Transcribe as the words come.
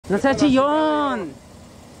No sea chillón.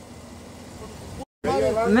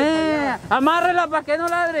 Man, amárrela para que no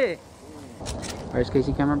ladre. Alright,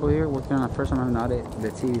 Casey Camera here, working on the First Amendment audit.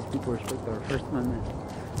 Let's see these people respect our First Amendment.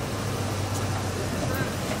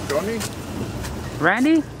 Johnny?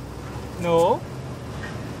 Randy? No.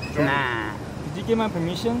 Johnny. Nah. Did you get my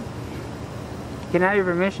permission? Can I have your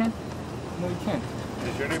permission? No, you can't.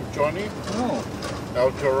 Is your name Johnny? No. El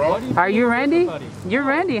Toro? Are you Randy? You're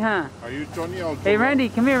Randy, huh? Are you Johnny El Toro? Hey, Randy,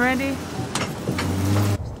 come here, Randy.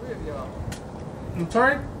 There's 3 of y'all. I'm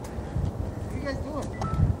sorry? What are you guys doing?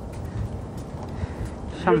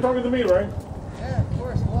 You're talking to me, right? Yeah, of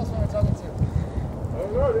course. Who else am I talking to? I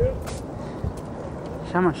don't know, dude.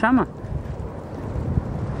 Shama.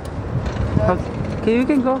 Okay, you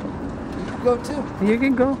can go. You can go too. You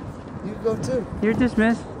can go. You can go too. You're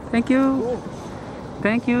dismissed. Thank you. Cool.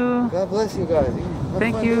 Thank you. God bless you guys.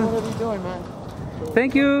 Thank you. Whatever you're doing, man.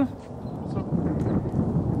 Thank you.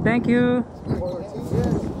 Thank you.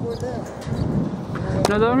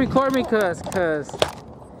 No, don't record me, cause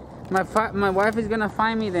my wife is gonna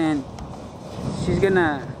find me. Then she's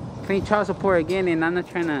gonna claim child support again, and I'm not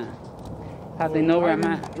trying to have they know where I'm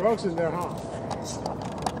at. Drugs in there, huh?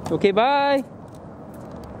 Okay, bye.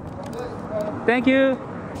 Thank you.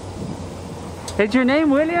 Is your name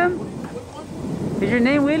William? Is your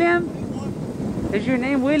name William? Is your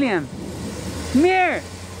name William? Come here.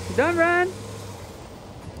 Don't run.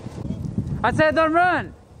 I said don't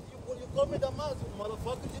run. You call me the mouse,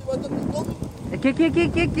 motherfucker. What did you call me? ¿Qué? ¿Qué?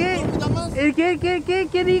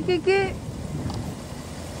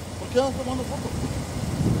 ¿Por qué no motherfucker?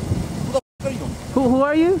 Who the fuck are you? Who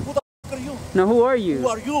are you? Who the fuck are you? No, who are you? Who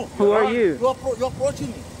are you? Who are you? You're approaching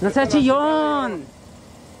me. No sea chillón.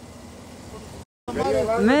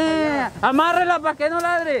 Man, amárrela para que no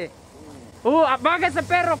ladre. Apaga ese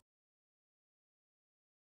perro.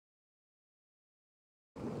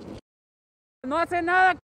 No hace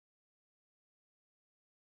nada.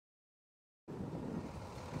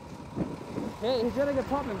 Hey, he's gonna get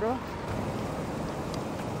popping, bro.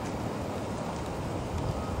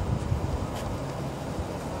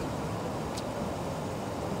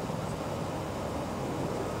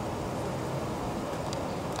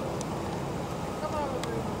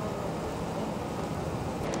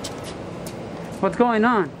 What's going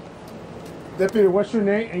on? Deputy, what's your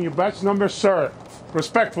name and your badge number, sir?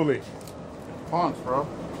 Respectfully. Ponce, bro.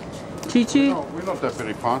 Chichi? We know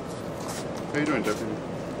Deputy Ponce. How you doing, Deputy?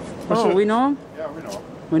 We know him? Yeah, we know him.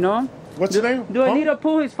 We know him? What's his name? Do I need to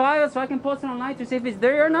pull his file so I can post it online to see if it's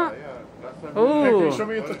there or not? Yeah. Hey, can you Ooh. show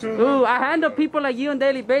me the two? Ooh, I handle people like you on a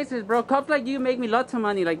daily basis, bro. Cops like you make me lots of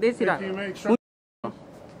money like this. Can you make sure?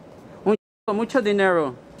 Mucho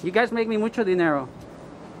dinero. You guys make me mucho dinero.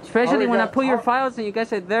 Especially when I pull your files and you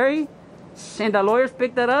guys are there and the lawyers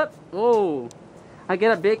pick that up. Oh, I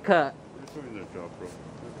get a big cut. They're doing their job, bro.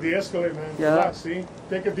 De-escalate, man. Yeah. Relax, see?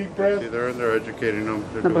 Take a deep breath. See, they're in there educating them.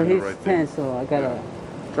 They're No, but doing he's the right thing. 10, so I gotta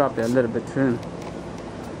drop it a little bit to him.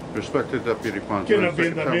 Respected Deputy Ponce. Cannot be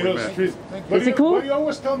in the middle of the street. Is he cool? Why do you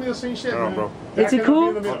always tell me the same shit, No, man? bro. That Is he cannot cool? be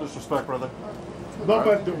in the middle. No disrespect, brother. No,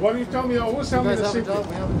 but why do you tell me, always tell me the same thing?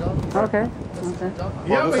 We have a job. Okay. Well,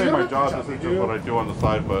 Yeah, this but ain't you my don't job. have to This is do just what I do on the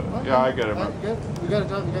side. But yeah, I get it, man. We got a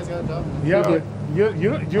job. You guys got a job. Yeah, but you're I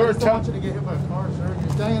just don't want telling... you to get hit by a car, sir. You're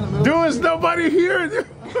standing in the middle. Dude, is nobody here?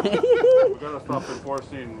 We gotta stop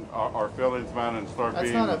enforcing our feelings, man, and start That's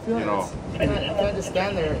being, not a feeling. you know. You can't just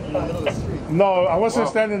stand there in the middle of the street. No, I wasn't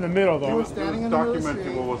Well, standing in the middle, He though. was standing in the middle of the documenting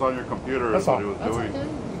street. what was on your computer That's and what all. he was That's doing. okay.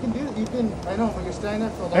 You can do it. You can. I know, but you're standing there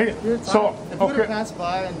for a long Hey, period of time. so, if you okay. would have passed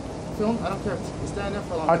by and filmed, I don't care. You're standing there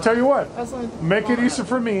for a long time. I'll tell you what. That's only Make it long easy enough.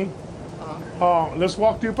 for me. Let's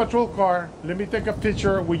walk to your patrol car. Let me take a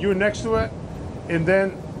picture with you next to it. And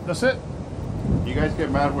then, that's it. You guys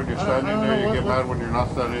get mad when you're I don't standing know there. You what- get mad when you're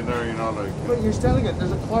not standing there. You know, like. But you're standing it.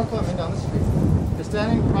 There's a car coming down the street. You're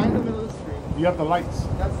standing right in the middle of the street. You have the lights.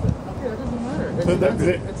 That's the, okay. That doesn't matter. It's, So against,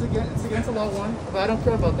 that- it's against the law, one. But I don't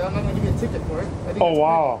care about that. I'm not going to give you a ticket for it. I think Oh, it's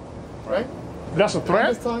wow. good, right? That's a I'm threat?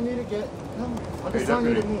 just telling you to get. No, I'm Hey, just telling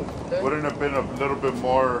you to Deputy, move. Okay? wouldn't it have been a little bit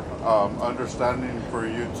more understanding for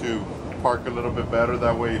you to park a little bit better?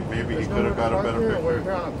 That way, maybe he There's could have got a nowhere to better park here, We're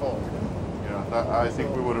picture. here on a call. I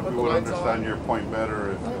think we would Put the would lights understand on. your point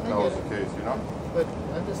better if I that get was it. the case. You know. But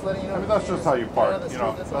I'm just letting you know. I mean, that's just how you Get out park. of the You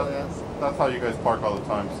know, street, that's all I ask. that's how you guys park all the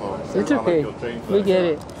time. So It's not okay. Like you'll change We that. get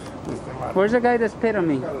it. Where's the guy that spit on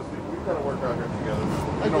me? We gotta work out here together.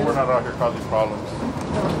 You know, we're not out here causing problems.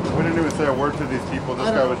 We didn't even say a word to these people. This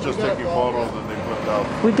I guy know, was just we got taking a call, photos yeah. and they flipped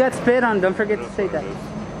out. We got spit on. Don't forget It to is say what that. it is.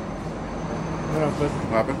 Yeah, but What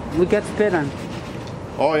happened? We got spit on.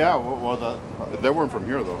 Oh yeah. Well, they weren't from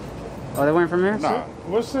here though. Oh, they weren't from here? Nah.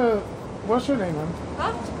 what's your name, man?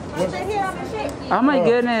 Huh? Oh my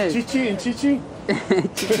goodness. Chichi and Chichi?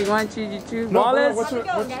 Chichi one, Chichi two. No, Wallace. what's your,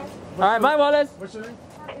 All right, bye, Wallace. what's your name?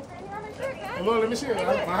 Hello, let me see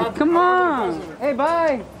it. Come on. Hey,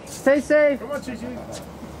 bye. Stay safe. Come on, Chichi.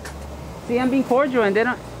 See, I'm being cordial and they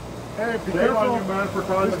don't. Hey, be careful.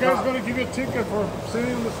 This guy's going to give you a ticket for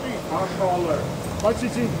sitting in the street. I'll call her. Bye,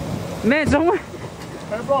 Chichi. Man, someone.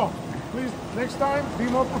 Hey, bro. Please, next time, be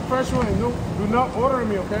more professional and do not order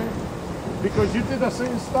me, okay? Because you did the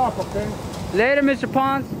same stuff, okay? Later, Mr.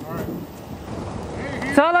 Pons. All right.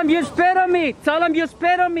 Hey, Tell him you spit on me. Tell him you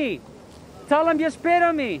spit on me. Tell him you spit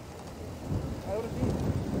on me.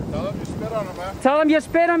 Tell him you spit on him, man. Tell him you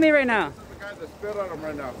spit on me right now. The guy that spit on him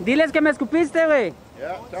right now. Diles que me escupiste, güey.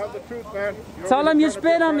 Yeah, tell the truth, man. Tell him you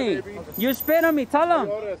spit on me. You spit on me. Tell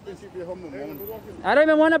him. I don't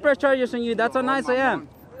even want to press charges on you. That's how nice I am.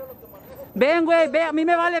 Ven, güey, ven. A mí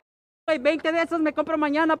me vale, güey. 20 de esos me compro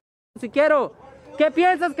mañana, si quiero. ¿Qué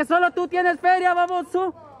piensas? ¿Que solo tú tienes feria,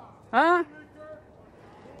 baboso? ¿Ah?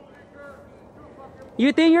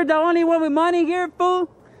 You think you're the only one with money here, fool?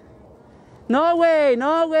 No, güey,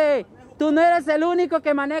 no, güey. Tú no eres el único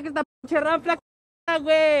que maneja esta pinche rafla,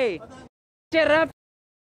 güey. Pinche rafla,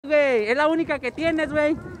 güey. Es la única que tienes,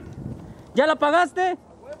 güey. ¿Ya la pagaste?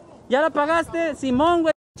 ¿Ya la pagaste? Simón,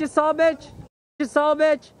 güey. Pinche salvage. Pinche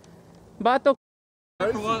salvage. Vato.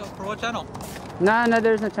 For what channel? Nah,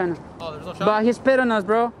 there's no channel. Oh, there's no channel? But he spit on us,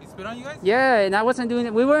 bro. He spit on you guys? Yeah, and I wasn't doing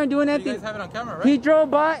it. We weren't doing You anything. guys have it on camera, right? He drove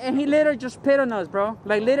by and he literally just spit on us, bro.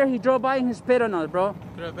 Like literally he drove by and he spit on us, bro.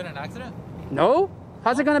 Could it have been an accident? No?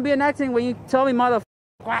 How's it gonna be an accident when you tell me motherfucker?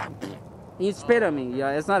 You spit on me.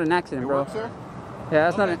 Yeah, it's not an accident, bro. Works there? Yeah,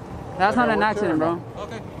 that's not an accident, bro.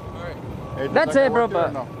 Okay, alright. Hey, does That's that guy it, bro, work there or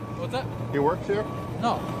but- no? What's that? He works here?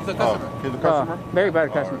 No, he's a customer. He's a customer? Very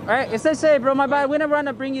bad customer. Alright, stay safe, bro. My bad. We never want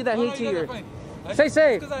to bring you that No, heat to you guys you. are fine. Stay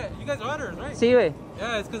safe. You guys are others, right? See you.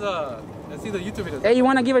 Yeah, it's because I see the YouTube videos. Hey, you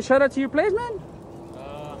want to give a shout out to your place, man?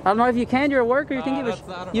 I don't know if you can. You're at work or you can give a.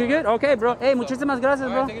 I don't You're know. good? Okay, bro. Hey, muchísimas gracias,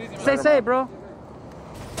 bro. Alright, take it easy, Stay man. safe, bro.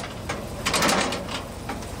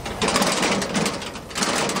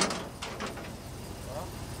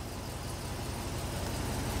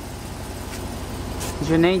 Is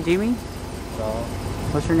your name Jimmy? No.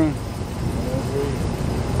 What's your name?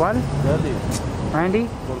 What? Randy. Randy?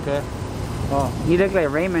 ¿Por qué? Oh, you look like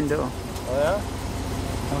Raymond, though. Oh, yeah?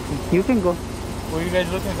 Okay. You can go. What are you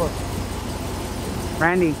guys looking for?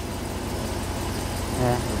 Randy.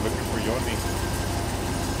 Yeah. I'm looking for Yoni.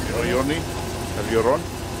 You know Yoni? El Llorón?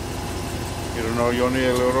 You don't know Yoni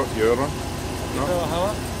el Llorón? No?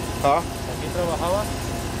 ¿Trabajaba? Huh? ¿Aquí trabajaba?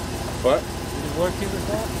 What? Did you work here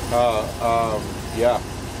before? Yeah.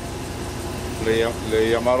 Le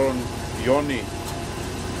llamaron Yoni.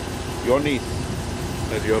 Yoni.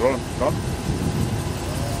 El Llorón, ¿no?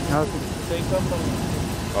 Okay. Same company.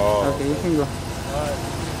 Oh. Okay, you can go. Alright.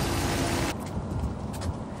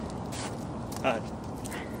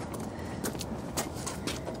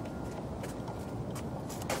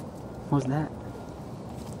 What's that?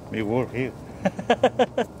 We work here.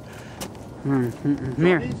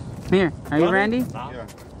 Here. Here. Are you Randy? Yeah.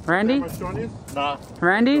 Randy? Nah.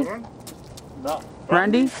 Randy? Nah.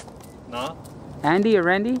 Randy? Nah. Andy or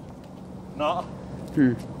Randy? Nah.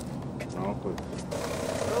 Hmm. No, pues.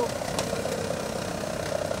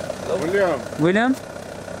 William. William?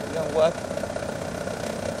 William what?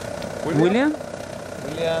 William?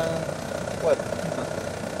 William what?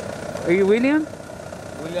 Are you William?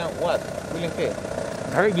 William what? William qué?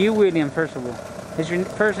 I heard you William, first of all. Is your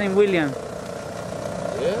first name William?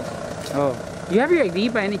 Yes. Oh. You have your ID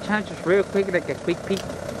by any chance, just real quick, like a quick peek?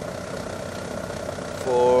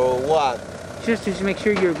 For what? Just to make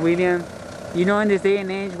sure you're William. You know, in this day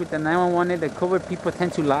and age with the 911, the COVID people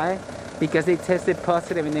tend to lie because they tested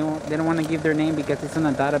positive and they don't want to give their name because it's on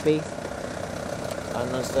a database. I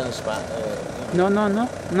understand Spanish.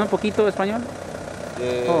 No, poquito español.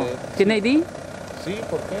 Oh. ¿Tiene ID? Sí,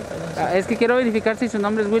 ¿por qué? Ah, es que quiero verificar si su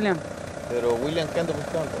nombre es William. Pero William, ¿qué anda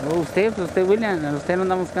buscando? Usted William, usted lo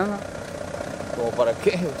anda buscando. ¿Como para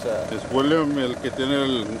qué? O sea, Es William el que tiene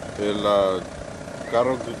el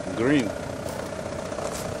carro green.